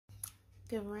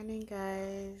Good morning,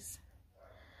 guys.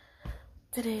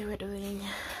 Today we're doing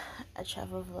a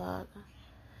travel vlog.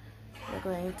 We're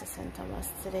going to St. Thomas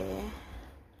today,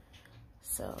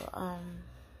 so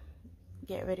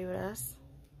get ready with us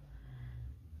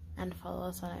and follow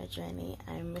us on our journey.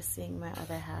 I'm missing my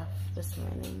other half this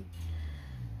morning,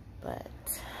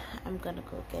 but I'm gonna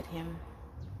go get him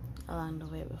along the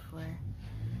way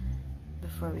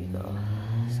before we go,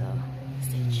 so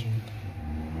stay tuned.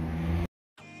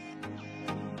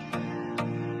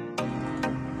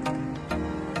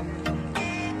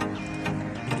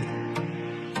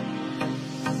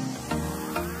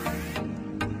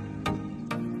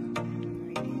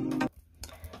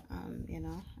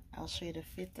 I'll show you the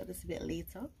fit a little bit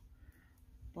later,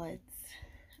 but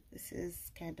this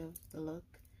is kind of the look.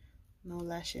 No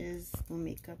lashes, no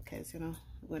makeup, because we're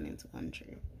going into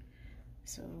country.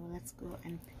 So let's go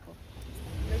and pick up.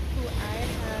 Look who I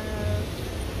have.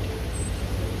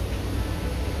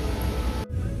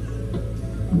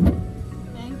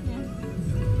 Thank you.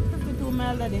 52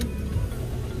 miles a day.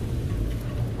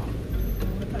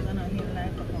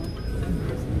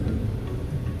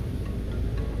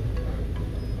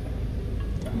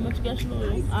 Much cash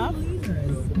flow off. We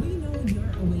know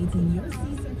you're awaiting your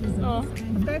C-set results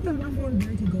and wondering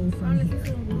where to go from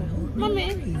here. Well,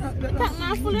 mommy, the tank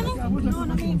not full enough? No,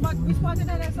 but which part is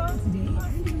that, sir?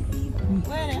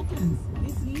 Where?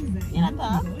 This means that you can go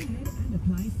ahead and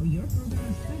apply for your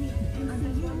program study and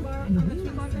we will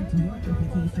accept your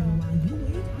application while you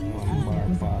wait on your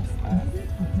C-set. Visit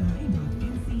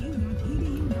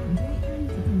apply.mcu.edu.jn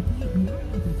to complete your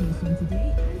application today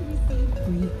and receive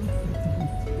free acceptance.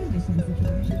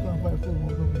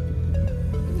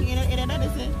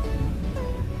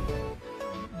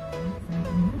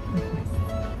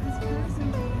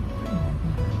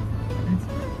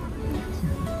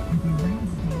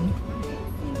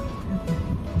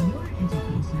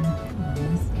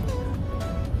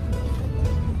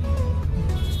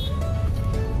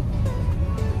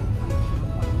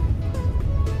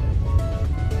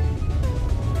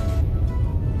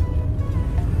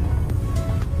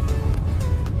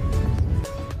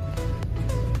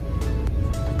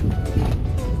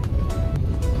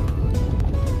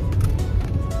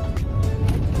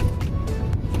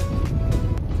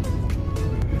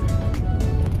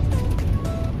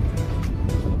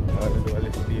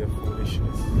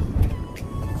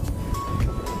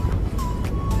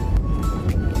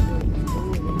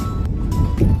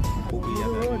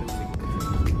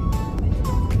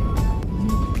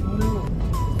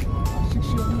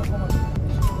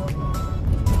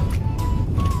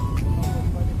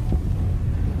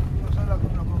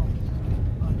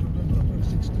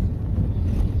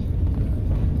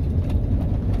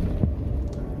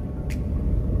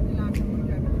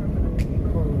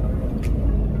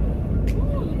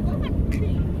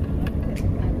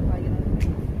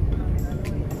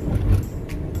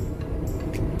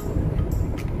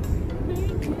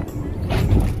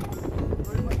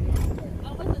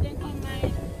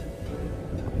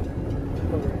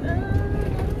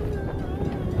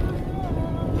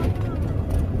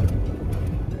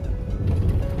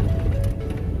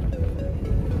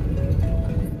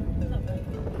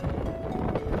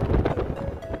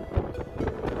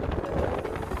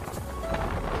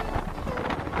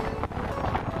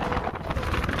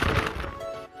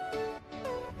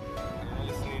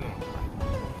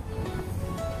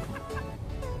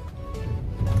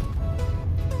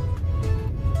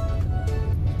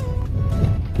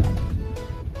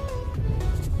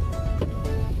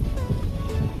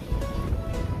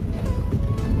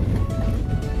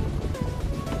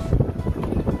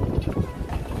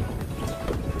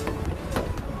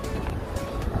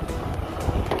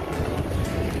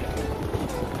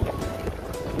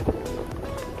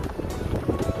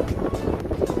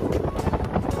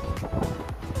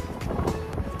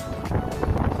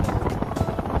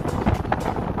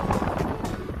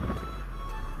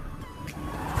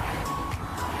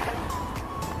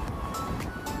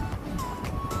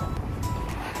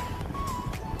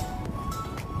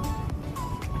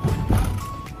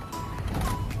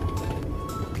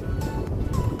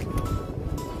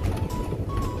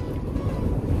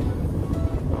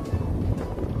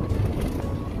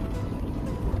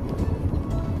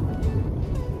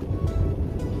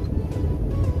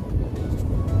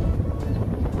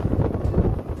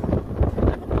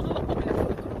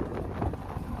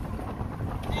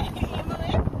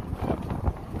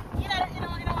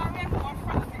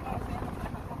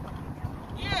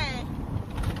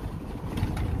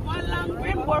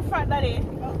 Front that is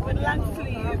with long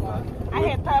sleeve. I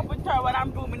had top with her when I'm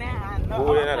booming in hand.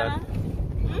 Oh, yeah, that.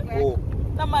 Oh,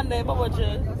 the man there, but what you?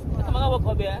 I'm going to walk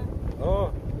up here.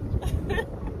 Oh.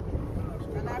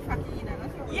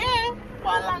 Yeah,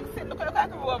 one long set. Look at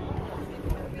the rope.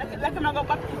 Like I'm not going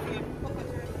back to sleep.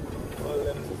 All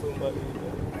them to somebody.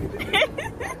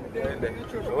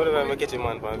 What if I get him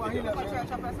on for a video?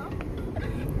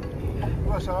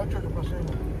 What's our church person?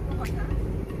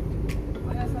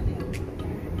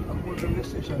 Old railway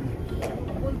station.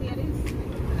 Old beer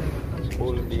is?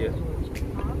 Old beer.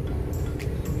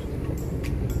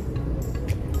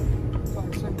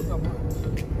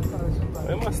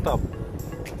 I must stop.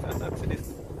 That's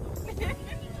this.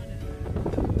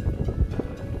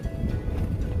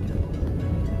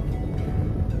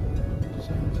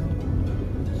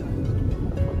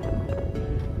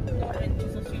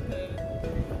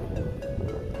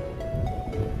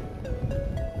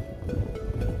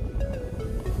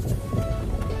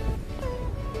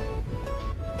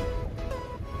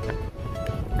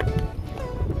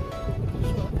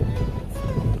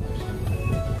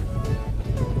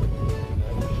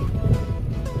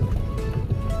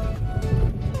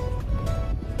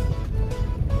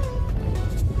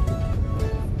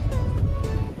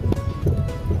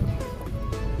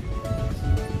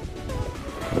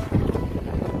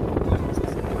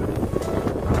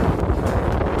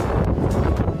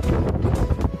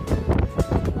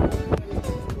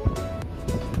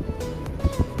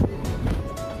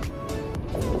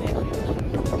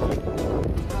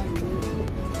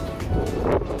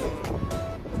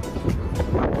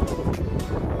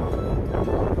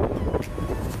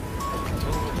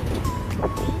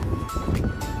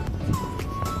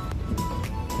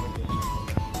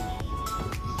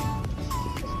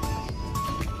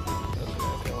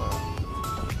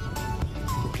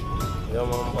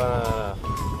 Banana.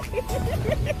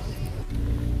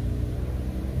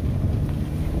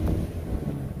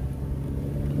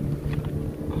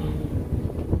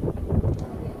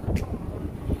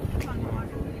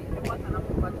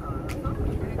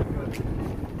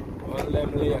 All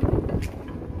them lake.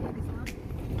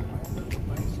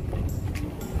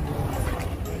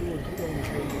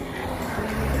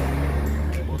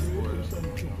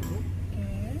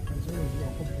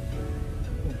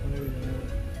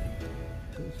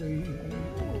 So you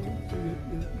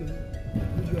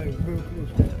drive very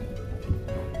close to it.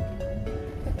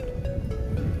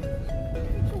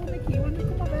 When we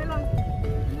come over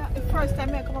here, the first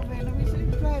time I come over here, we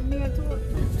should drive near to it.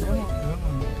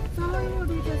 So how you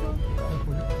do it?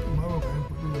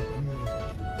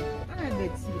 I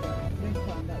did see that. They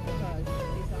found that because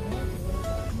it's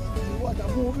a water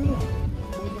moving on.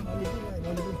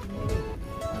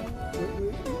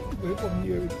 We come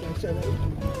here, we can sell it.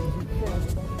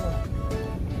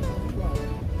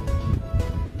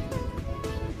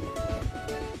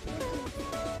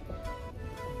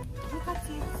 look at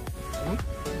it.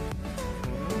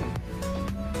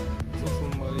 So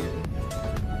somebody.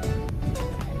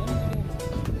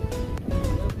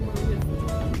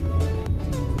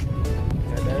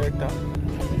 Yeah, director.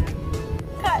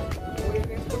 Cut.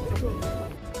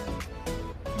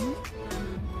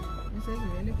 This is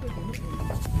really pretty.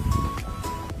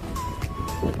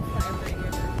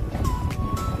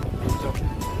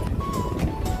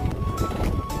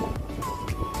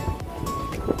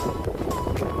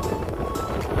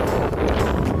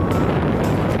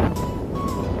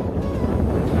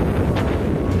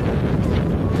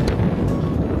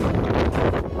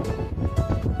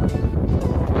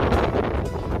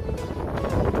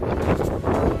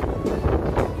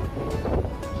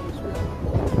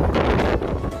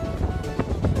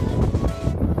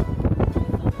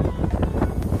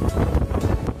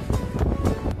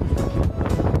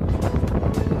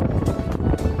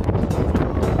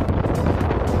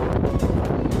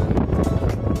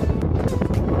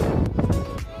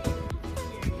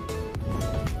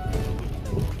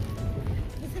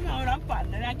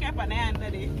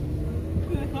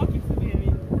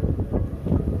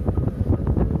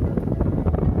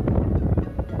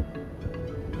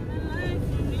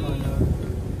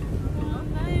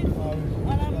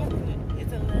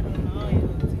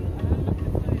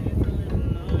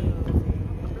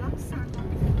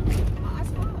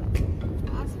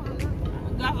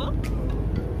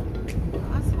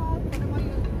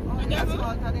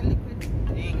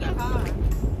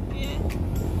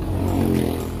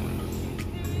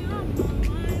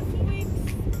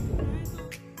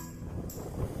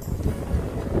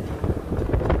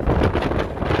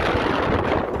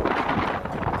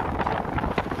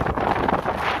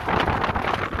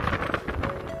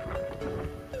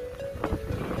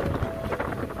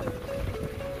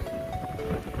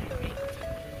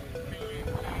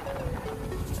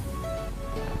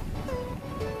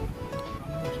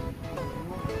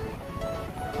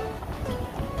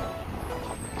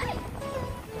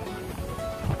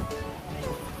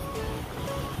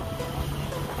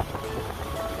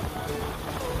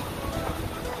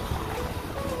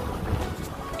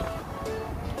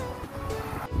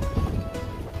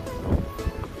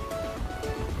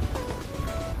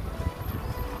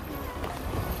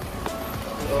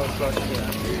 Rushawn.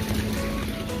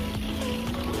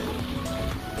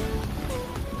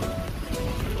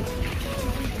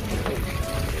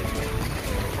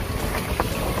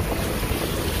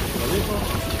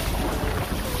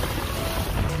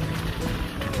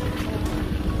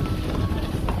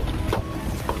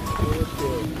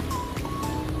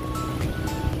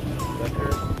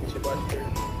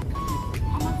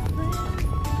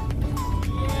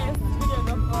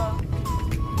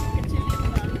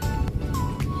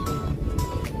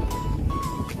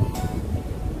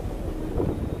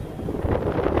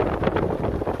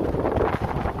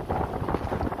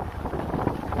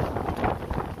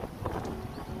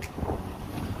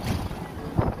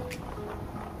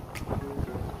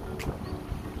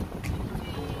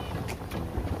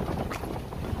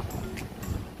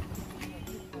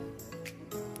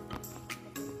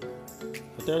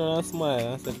 I turned around and smiled.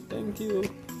 I said, thank you.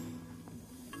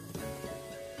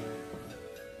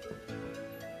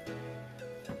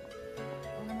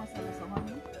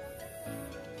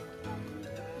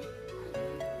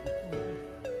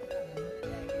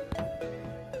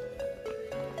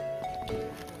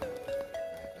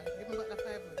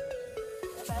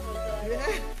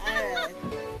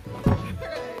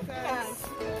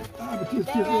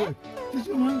 This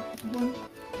one,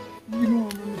 you know, I'm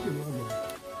going to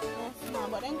say No,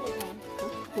 but then good, man.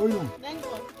 oh, no. Then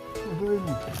good. Oh, very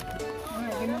much.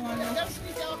 Alright, give me one now. Just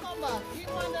squeeze your come back. You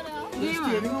want that now?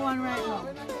 Give me one right now.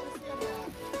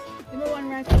 Give me one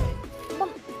right now. Mom,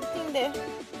 thing there.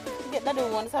 Get that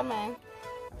one, some man.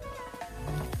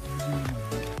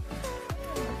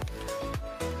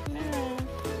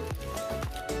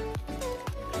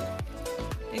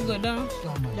 It go down.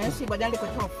 Let's see, but that little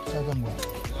tough. Second one.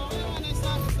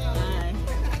 Alright.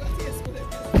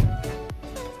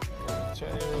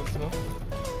 Chinese, no?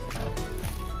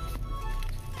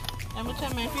 I'm gonna try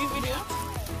my free video.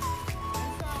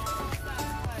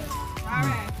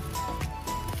 Alright.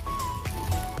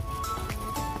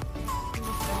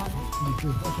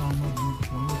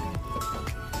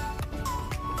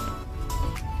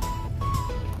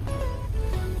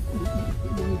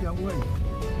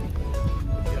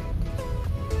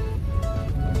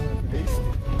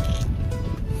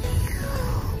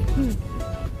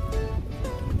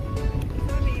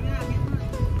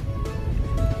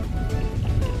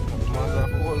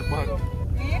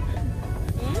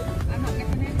 I'm not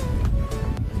getting it.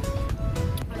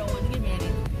 I don't want to give me any.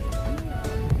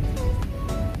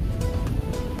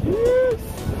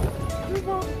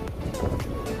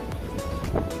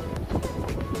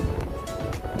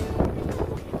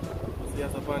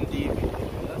 Yes, upon TV.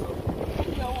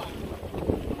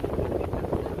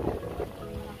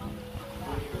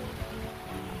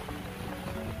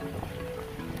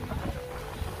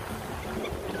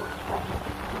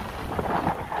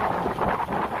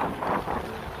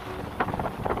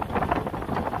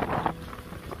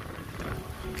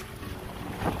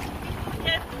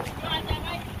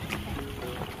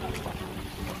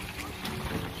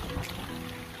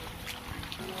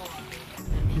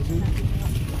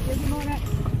 Did you know that?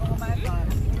 Oh my God.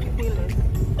 I can feel it.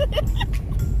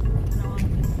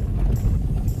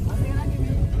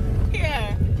 Here.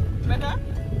 Better?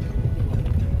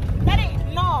 Daddy,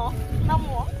 no. No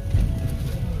more.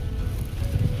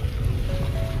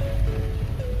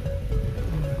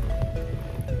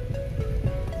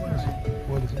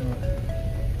 What is it?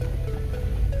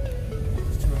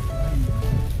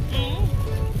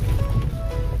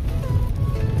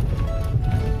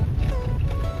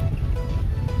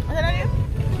 What's that, Daddy?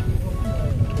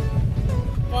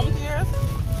 Want me to yours?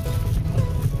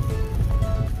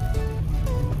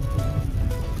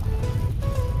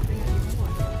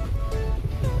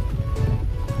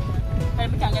 Hey,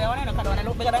 we can't get one. I don't want to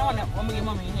look bigger than one. One big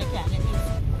mommy. You can't get this.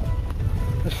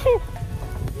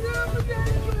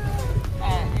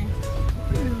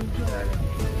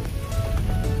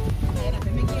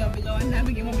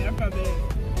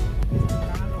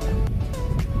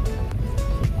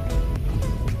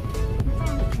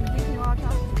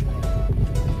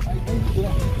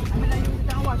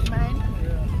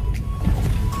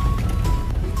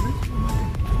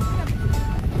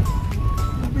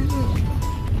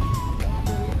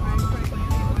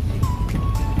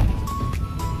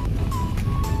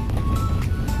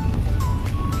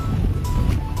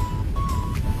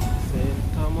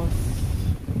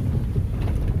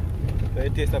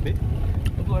 It tastes a bit.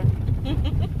 Good.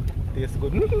 Tastes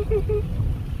good.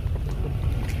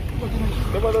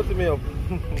 Never done to me up.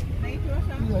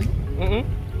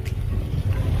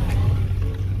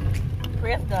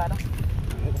 Praise God.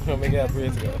 Oh my God,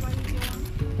 praise God.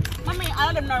 Mommy, all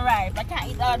of them not ripe. I can't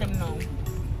eat all of them now.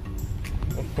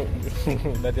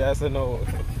 That you also know.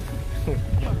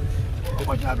 How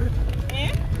much have it?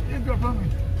 Eh? You drop on me.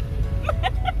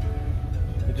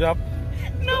 The job?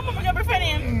 No, Mama got for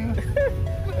him.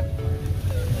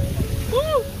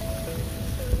 Woo!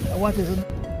 What is it?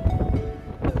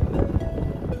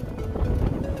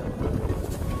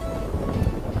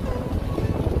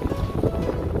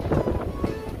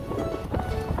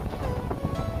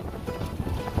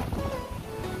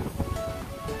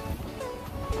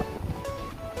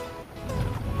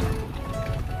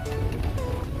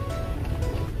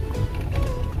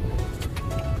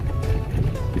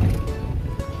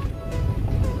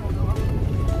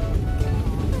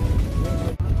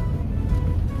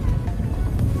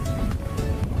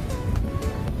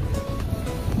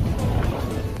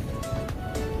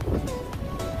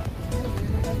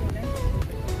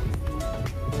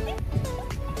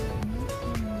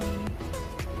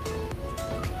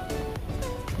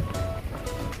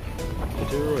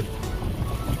 The road.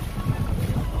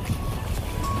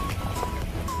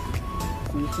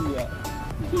 See that.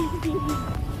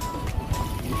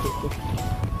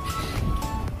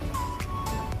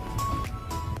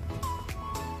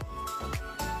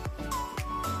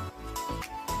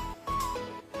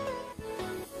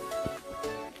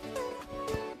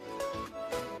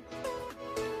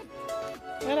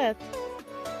 What that?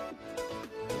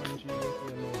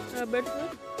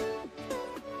 Bedford?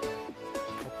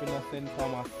 Up in a St.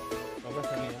 Thomas. What's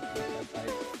her name? What's that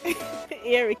side?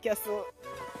 Airy Castle.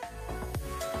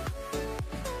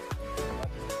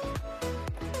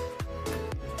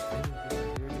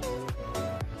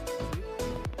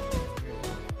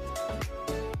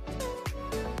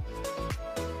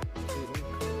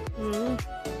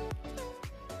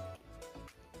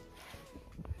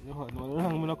 No,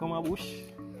 I'm not come a bush.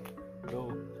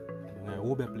 Yo, I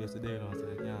hope a place today, so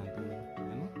I can't do it, you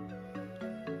know?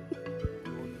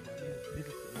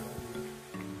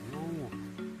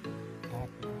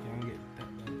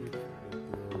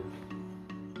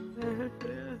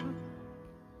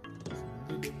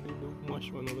 Much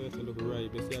one over there, look right,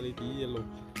 speciality yellow.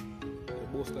 The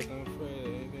booster can fry,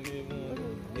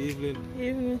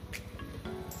 evening.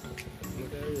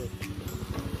 Look at her.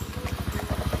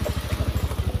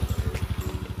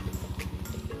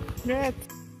 Right.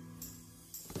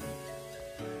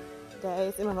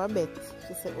 Guys, I have a bet.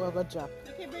 She said we're going to drop.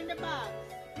 You can bring the bag.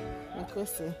 You could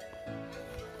see.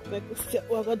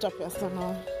 We're going to drop your son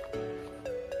now.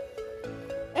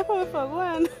 If I for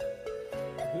one.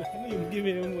 Give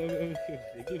me.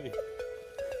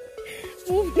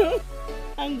 Move down.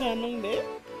 I'm going on there.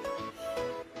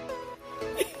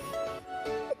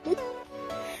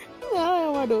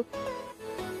 What I do?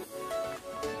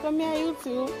 Come here, you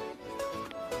too.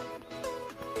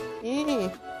 Eh.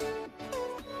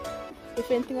 If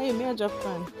anything, I may drop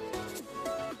pan.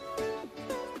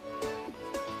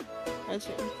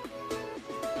 Actually.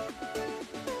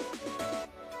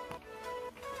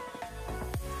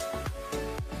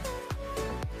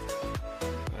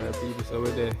 People so over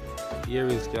there,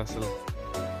 Airy Castle,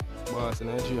 boss in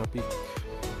Nigeria, pick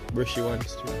brushy one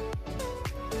street.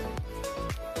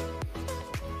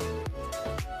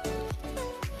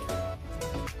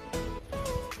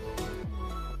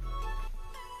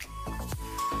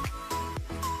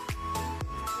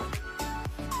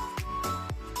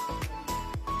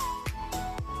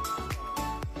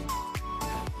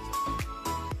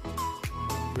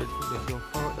 There's no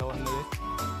far that one there.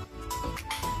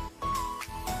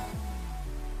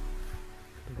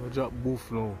 Go drop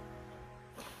booth now.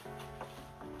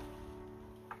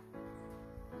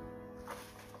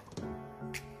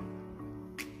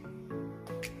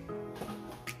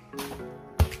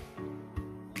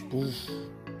 Booth.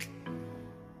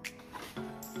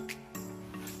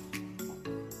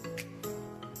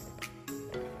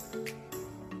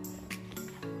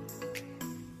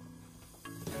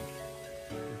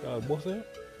 Boss there?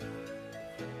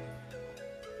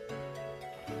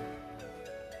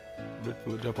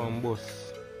 Bedford Japan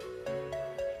bus.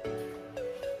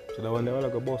 So that one there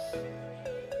like a bus.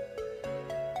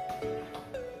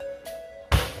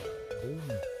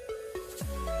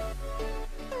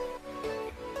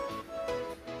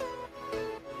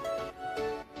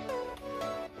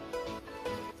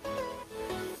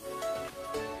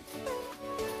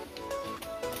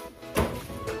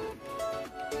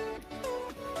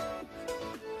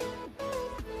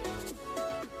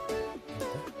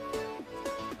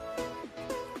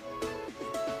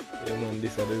 Yeah man,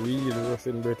 these are the real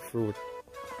roasting breadfruit.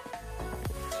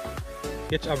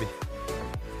 Catch Abby.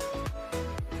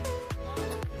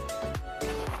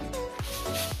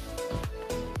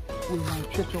 Pull my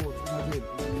church out in my bed.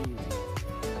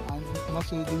 And I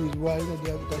say the reason why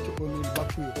they have to catch up on the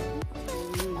back way.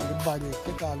 And the body,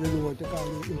 take all the load, take all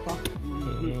the impact.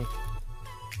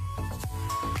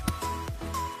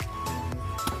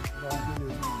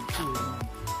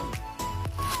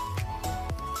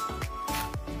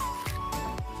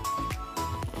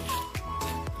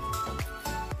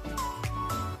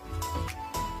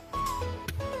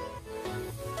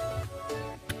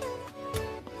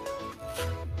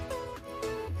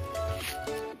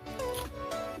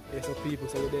 There's some people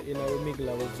so we're in our middle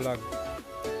of a vlog.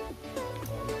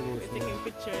 We're taking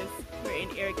pictures. We're in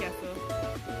Airy Castle.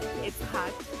 It's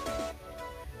hot.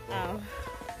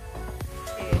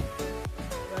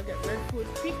 We'll get red food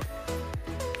pick,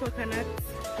 coconut,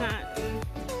 plantain,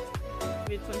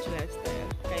 with country lifestyle.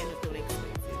 Kind of too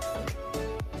expensive.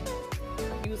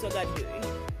 Use what God doing.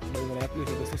 We're going to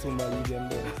place the Susumba leave them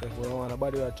there. So if we don't want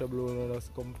nobody to trouble, we'll just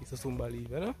come to Susumba leave,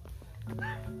 you know?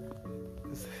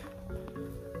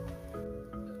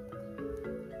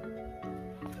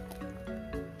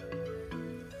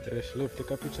 Just love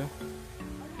take a picture.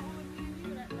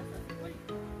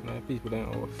 My people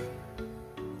don't off.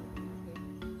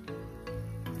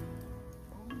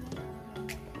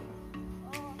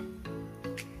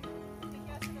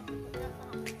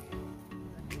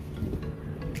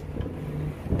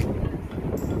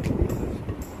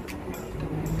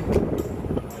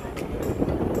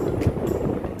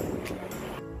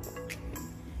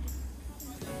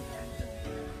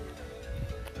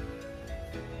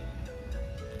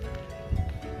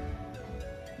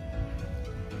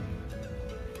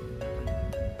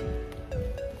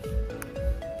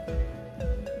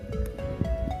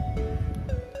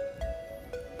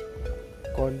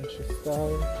 Country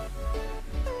style.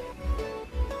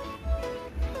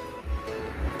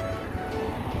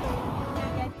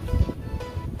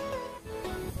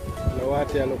 The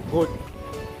water look good.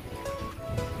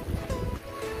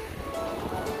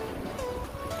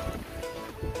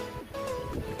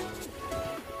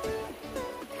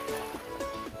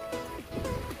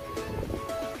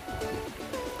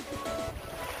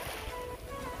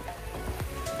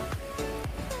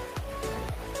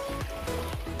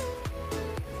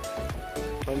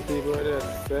 Some people are there,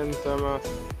 St. Thomas.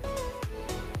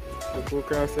 People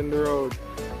crossing the road.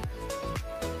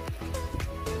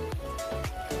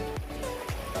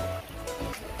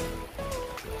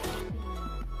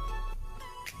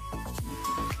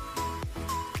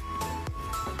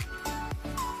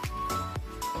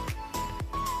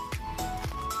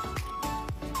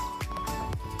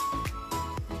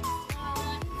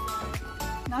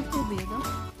 Not too big,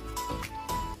 huh?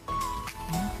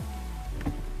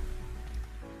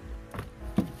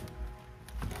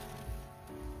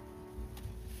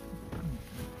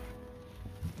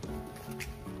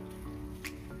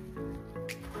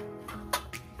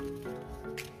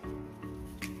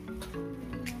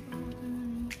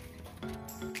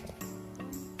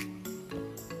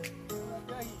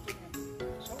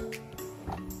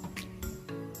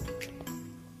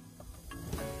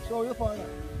 Show your father.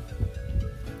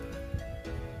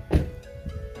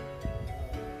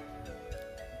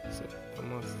 So,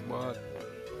 Thomas bought.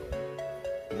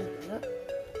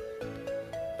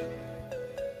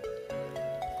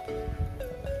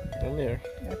 Come here.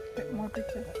 Yeah, take more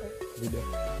pictures. Video.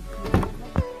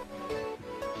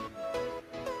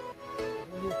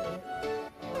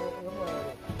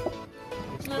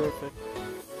 It's perfect.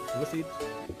 Let's see it.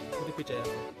 Put the picture here.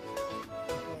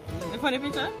 You find a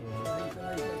picture?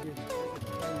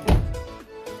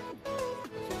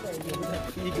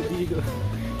 Eagle.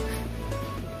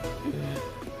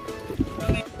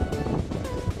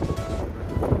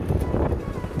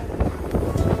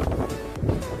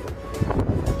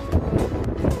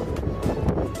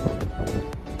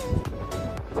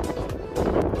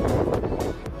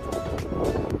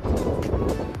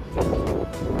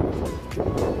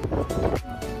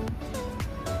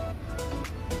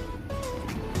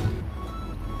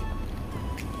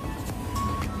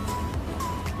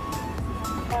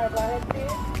 I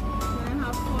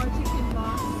have 4 chicken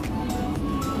box.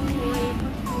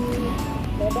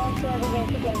 They don't serve again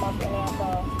chicken box any at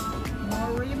all.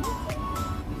 More rib.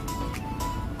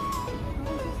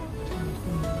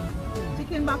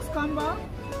 Chicken box combo.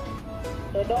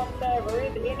 They don't serve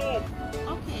rib in it.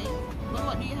 Okay. But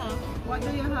what do you have? What do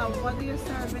you have? What do you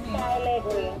serve in it? Thigh leg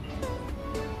wing.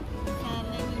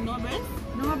 No breast?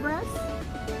 No breast?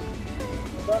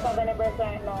 Don't have any breast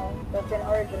right now. That's an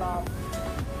original.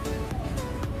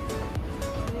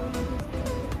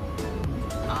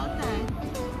 Okay.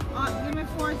 Give me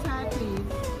 4 Thai, please.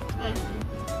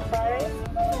 Sorry?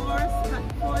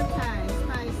 4 Thai,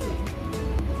 spicy.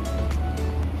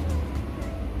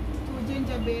 2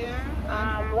 ginger beer.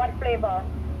 What flavor?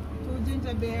 2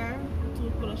 ginger beer. 2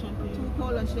 cola champagne. 2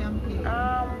 cola champagne.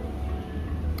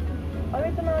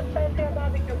 Original spicy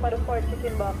barbecue for the 4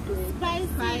 chicken box, please.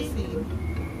 Spicy.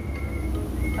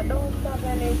 I don't have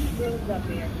any drinks up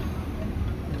here.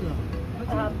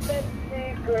 I have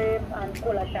Pepsi, grape, and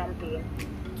cola champagne.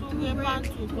 2 grape and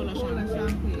 2 cola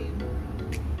champagne.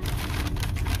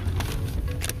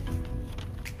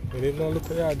 You didn't know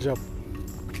look at your job.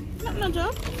 No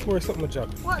job? Where's something job?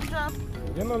 What job?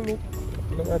 You don't look.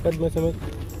 Look at that measurement.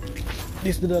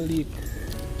 This did a leak.